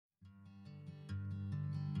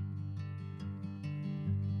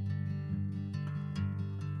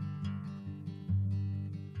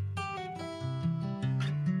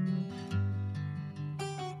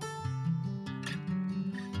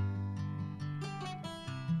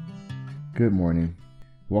Good morning.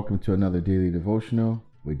 Welcome to another daily devotional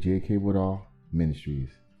with J.K. Woodall Ministries.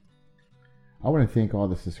 I want to thank all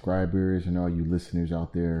the subscribers and all you listeners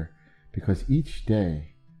out there because each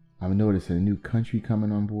day I'm noticing a new country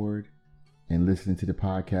coming on board and listening to the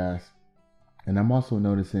podcast. And I'm also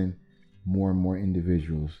noticing more and more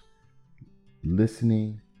individuals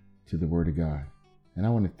listening to the Word of God. And I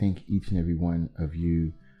want to thank each and every one of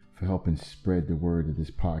you for helping spread the word of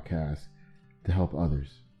this podcast to help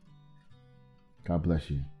others. God bless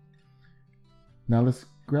you. Now let's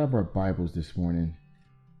grab our Bibles this morning.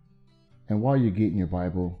 And while you're getting your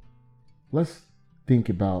Bible, let's think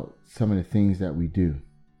about some of the things that we do.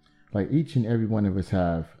 Like each and every one of us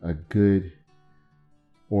have a good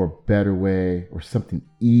or better way or something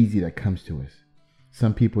easy that comes to us.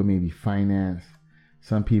 Some people it may be finance.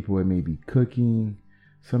 Some people it may be cooking.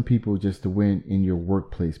 Some people just to win in your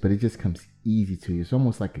workplace, but it just comes easy to you. It's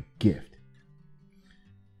almost like a gift.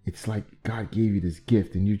 It's like God gave you this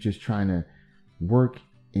gift and you're just trying to work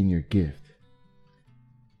in your gift.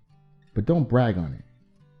 But don't brag on it.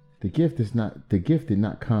 The gift did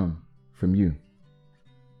not come from you.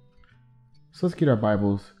 So let's get our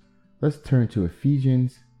Bibles. Let's turn to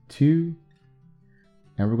Ephesians 2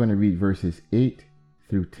 and we're going to read verses 8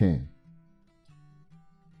 through 10.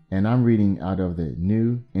 And I'm reading out of the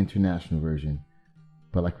New International Version.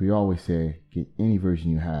 But like we always say, get any version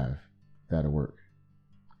you have, that'll work.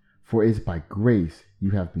 For it is by grace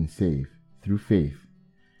you have been saved through faith.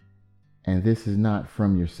 And this is not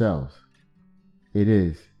from yourselves. It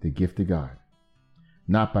is the gift of God.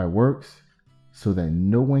 Not by works, so that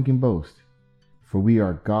no one can boast. For we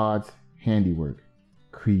are God's handiwork,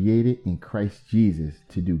 created in Christ Jesus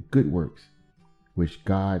to do good works, which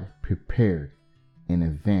God prepared in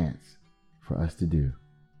advance for us to do.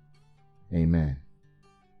 Amen.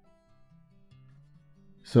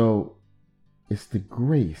 So it's the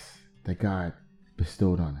grace that God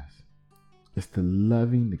bestowed on us. It's the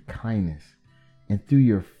loving, the kindness. And through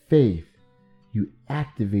your faith, you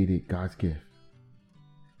activated God's gift.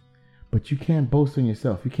 But you can't boast on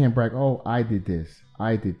yourself. You can't brag, oh, I did this,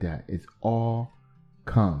 I did that. It all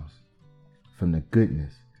comes from the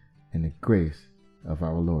goodness and the grace of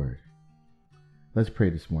our Lord. Let's pray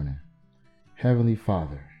this morning. Heavenly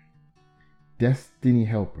Father, destiny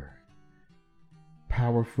helper,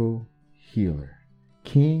 powerful healer,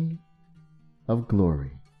 King of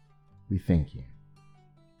glory, we thank you.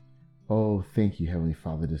 Oh, thank you, Heavenly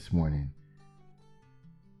Father, this morning.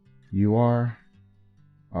 You are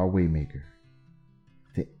our waymaker.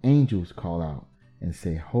 The angels call out and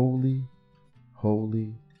say, holy,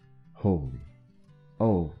 holy, holy.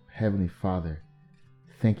 Oh, Heavenly Father,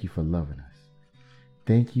 thank you for loving us.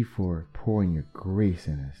 Thank you for pouring your grace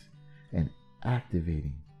in us and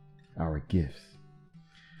activating our gifts,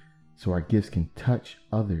 so our gifts can touch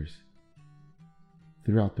others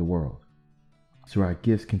throughout the world. So our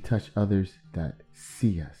gifts can touch others that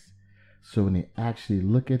see us. So when they actually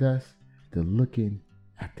look at us, they're looking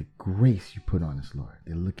at the grace you put on us, Lord.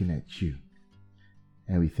 They're looking at you.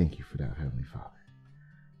 And we thank you for that, Heavenly Father.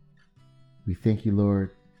 We thank you, Lord,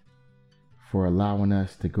 for allowing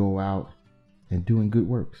us to go out and doing good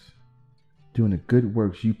works. Doing the good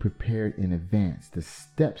works you prepared in advance. The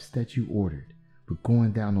steps that you ordered. We're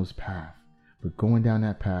going down those paths. We're going down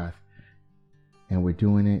that path and we're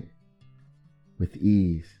doing it with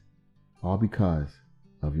ease, all because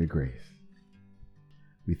of your grace.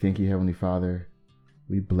 We thank you, Heavenly Father.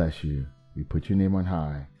 We bless you. We put your name on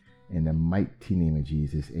high. In the mighty name of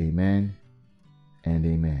Jesus, amen and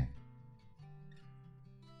amen.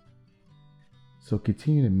 So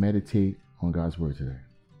continue to meditate on God's word today.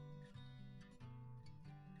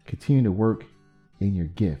 Continue to work in your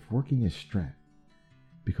gift, work in your strength.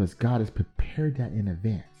 Because God has prepared that in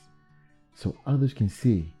advance so others can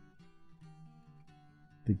see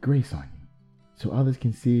the grace on you. So others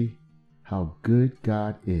can see how good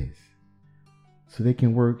God is. So they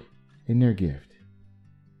can work in their gift.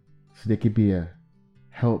 So they can be a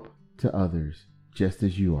help to others just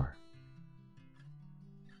as you are.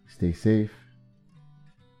 Stay safe.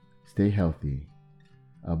 Stay healthy.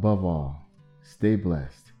 Above all, stay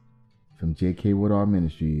blessed. From J.K. Woodall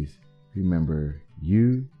Ministries, remember,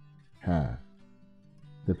 you have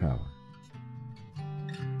the power.